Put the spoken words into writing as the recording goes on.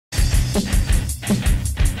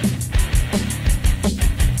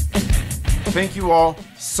Thank you all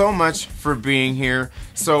so much for being here.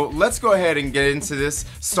 So let's go ahead and get into this,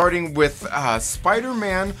 starting with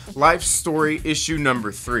Spider-Man Life Story issue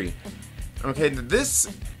number 3. Okay,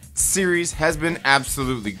 this series has been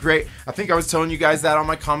absolutely great. I think I was telling you guys that on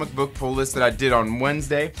my comic book pull list that I did on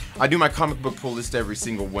Wednesday. I do my comic book pull list every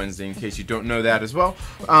single Wednesday, in case you don't know that as well.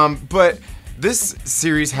 But this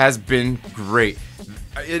series has been great.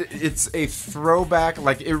 It's a throwback,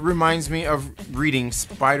 like it reminds me of reading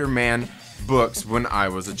Spider-Man books when I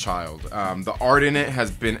was a child. The art in it has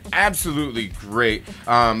been absolutely great.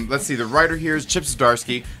 Let's see, the writer here is Chip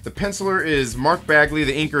Zdarsky, the penciler is Mark Bagley,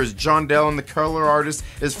 the inker is John Dell, and the color artist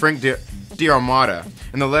is Frank D'Armata.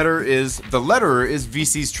 And the letterer is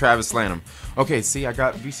VC's Travis Lanham. Okay, see, I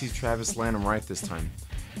got VC's Travis Lanham right this time.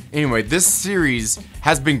 Anyway, this series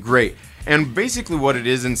has been great. And basically what it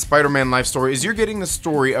is in Spider-Man Life Story is you're getting the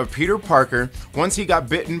story of Peter Parker once he got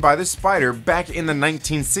bitten by the spider back in the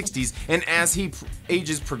 1960s, and as he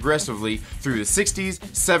ages progressively through the 60s,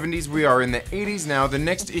 70s, we are in the 80s now, the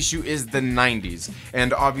next issue is the 90s,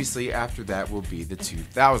 and obviously after that will be the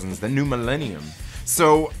 2000s, the new millennium.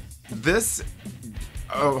 So this...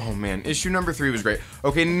 oh man, issue number 3 was great.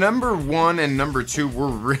 Okay, number 1 and number 2 were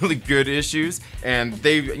really good issues, and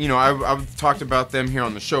they, you know, I've talked about them here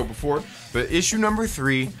on the show before, but issue number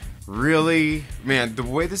 3, really, man, the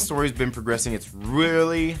way the story's been progressing, it's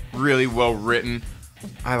really, really well written.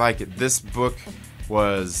 I like it. This book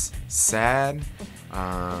was sad,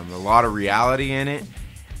 a lot of reality in it,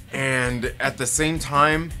 and at the same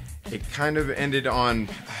time, it kind of ended on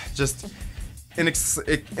just an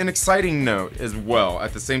exciting note as well.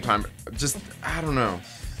 At the same time, just I don't know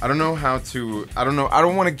how to, I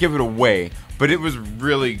don't want to give it away, but it was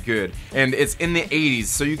really good, and it's in the 80s,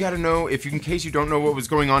 so you got to know, in case you don't know what was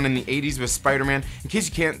going on in the 80s with Spider-Man, in case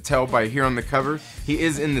you can't tell by here on the cover, he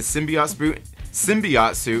is in the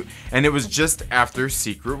symbiote suit, and it was just after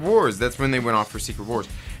Secret Wars. That's when they went off for Secret Wars,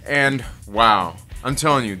 and wow, I'm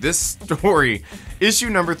telling you, this story, issue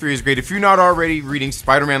number 3 is great. If you're not already reading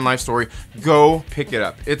Spider-Man Life Story, go pick it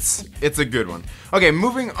up. It's a good one. Okay,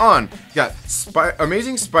 moving on. Got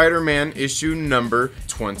Amazing Spider-Man issue number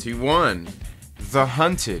 21, The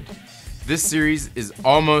Hunted. This series is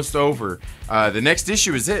almost over. The next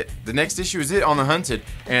issue is it. The next issue is it on The Hunted,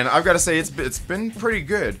 and I've got to say it's been pretty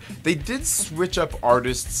good. They did switch up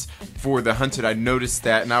artists for The Hunted. I noticed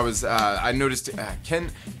that, and I noticed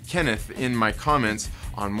Kenneth in my comments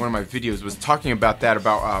on one of my videos was talking about that,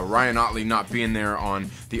 about Ryan Otley not being there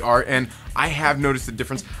on the art, and I have noticed the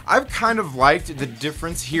difference. I've kind of liked the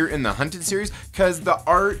difference here in the Hunted series because the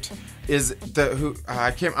art is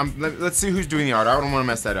let's see who's doing the art. I don't want to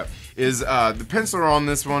mess that up. Is the penciler on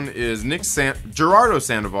this one is Gerardo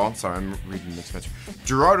Sandoval. Sorry, I'm reading Nick Spencer.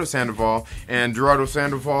 Gerardo Sandoval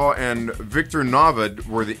and Victor Nava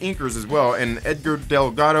were the inkers as well, and Edgar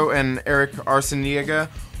Delgado and Eric Arciniega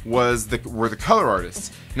were the color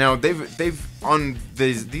artists. Now they've on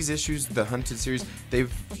these issues, the Hunted series,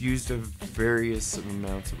 they've used various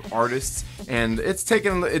amounts of artists, and it's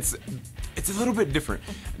a little bit different.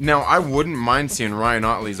 Now, I wouldn't mind seeing Ryan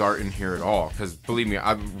Otley's art in here at all, because believe me,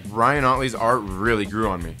 Ryan Otley's art really grew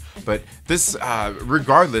on me. But this,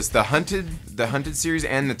 regardless, the Hunted series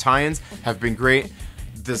and the tie-ins have been great.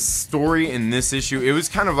 The story in this issue, it was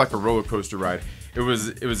kind of like a roller coaster ride. It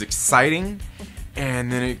was exciting,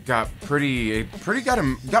 and then it got pretty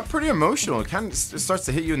emotional. It kind of starts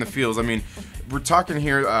to hit you in the feels. I mean, we're talking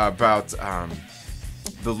here about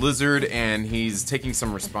the Lizard, and he's taking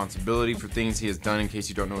some responsibility for things he has done. In case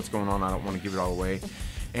you don't know what's going on, I don't want to give it all away.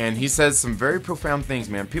 And he says some very profound things,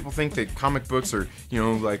 man. People think that comic books are, you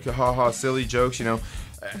know, like ha-ha, silly jokes, you know.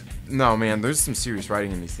 No, man, there's some serious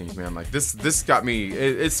writing in these things, man. Like, this got me,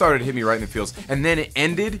 it started to hit me right in the feels. And then it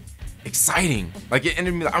ended exciting. Like, it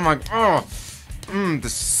ended me, I'm like, oh, this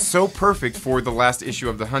is so perfect for the last issue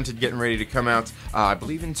of The Hunted getting ready to come out, I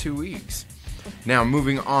believe in 2 weeks. Now,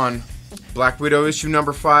 moving on, Black Widow issue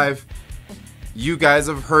number 5. You guys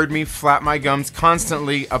have heard me flap my gums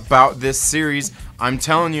constantly about this series. I'm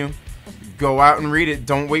telling you, go out and read it.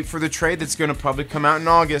 Don't wait for the trade that's going to probably come out in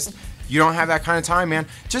August. You don't have that kind of time, man.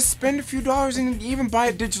 Just spend a few dollars and even buy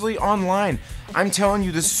it digitally online. I'm telling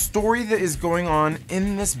you, the story that is going on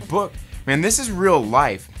in this book, man, this is real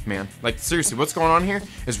life, man. Like, seriously, what's going on here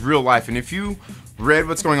is real life. And if you read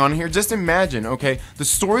what's going on here, just imagine, okay, the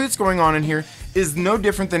story that's going on in here is no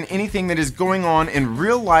different than anything that is going on in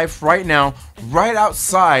real life right now, right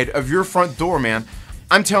outside of your front door, man.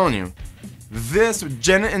 I'm telling you, this,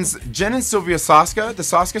 Jen and Sylvia Soska, the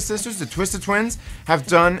Soska sisters, the Twisted Twins, have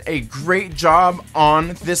done a great job on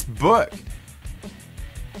this book.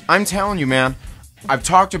 I'm telling you, man, I've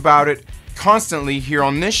talked about it constantly here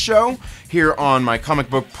on this show. here on my comic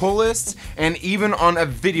book pull lists, and even on a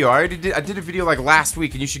video. I did a video like last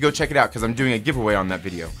week, and you should go check it out because I'm doing a giveaway on that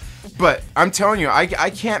video. But I'm telling you, I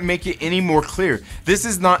can't make it any more clear. This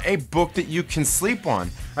is not a book that you can sleep on.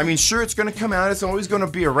 I mean, sure, it's going to come out. It's always going to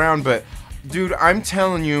be around, but dude, I'm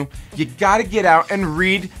telling you, you got to get out and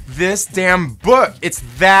read this damn book. It's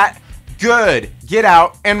that good. Get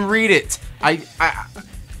out and read it.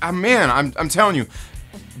 Man, I'm telling you,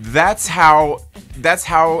 that's how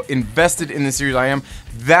invested in this series I am.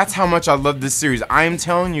 That's how much I love this series. I am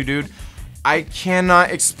telling you, dude, I cannot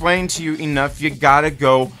explain to you enough. You gotta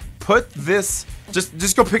go put this,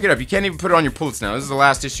 just go pick it up. You can't even put it on your pull list now. This is the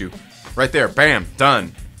last issue, right there. Bam,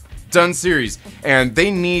 done series. And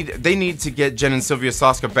they need to get Jen and Sylvia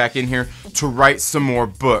Soska back in here to write some more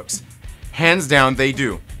books. Hands down, they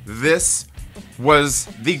do. This was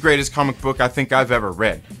the greatest comic book I think I've ever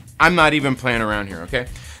read. I'm not even playing around here, okay?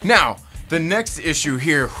 Now, the next issue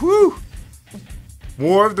here, whew,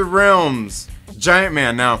 War of the Realms, Giant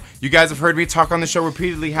Man. Now, you guys have heard me talk on the show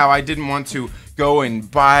repeatedly how I didn't want to go and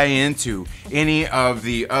buy into any of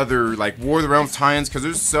the other, like, War of the Realms tie-ins, because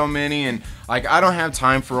there's so many, and, like, I don't have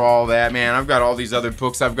time for all that, man. I've got all these other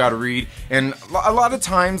books I've got to read, and a lot of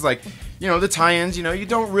times, like, you know, the tie-ins, you know, you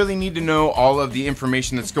don't really need to know all of the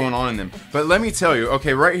information that's going on in them. But let me tell you,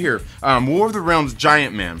 okay, right here, War of the Realms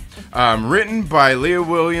Giant Man, written by Leah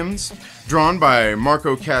Williams, drawn by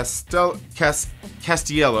Marco Castiello,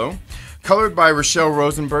 colored by Rochelle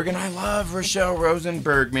Rosenberg, and I love Rochelle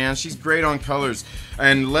Rosenberg, man, she's great on colors,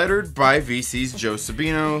 and lettered by VC's Joe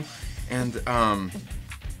Sabino. And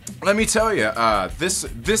let me tell you,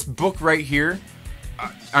 this book right here,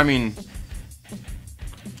 I mean,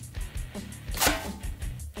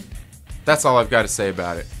 that's all I've got to say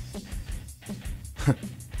about it.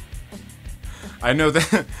 I know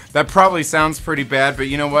that probably sounds pretty bad, but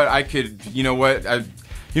you know what? You know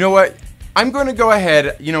what? I'm going to go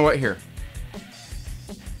ahead. You know what? Here.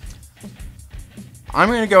 I'm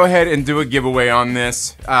going to go ahead and do a giveaway on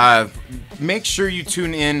this. Make sure you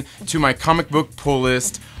tune in to my comic book pull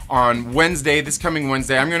list on Wednesday, this coming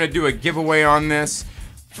Wednesday. I'm going to do a giveaway on this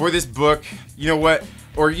for this book. You know what?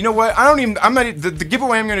 Or you know what? The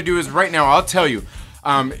giveaway I'm going to do is right now. I'll tell you.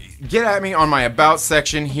 Get at me on my About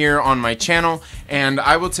section here on my channel, and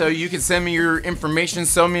I will tell you, you can send me your information,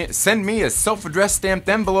 send me a self-addressed stamped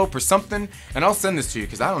envelope or something, and I'll send this to you,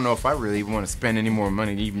 because I don't know if I really want to spend any more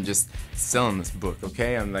money even just selling this book,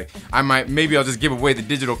 okay? I'm like, maybe I'll just give away the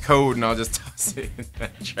digital code and I'll just toss it in the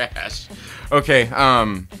trash. Okay,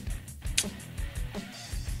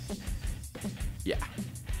 yeah.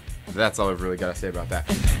 That's all I've really got to say about that.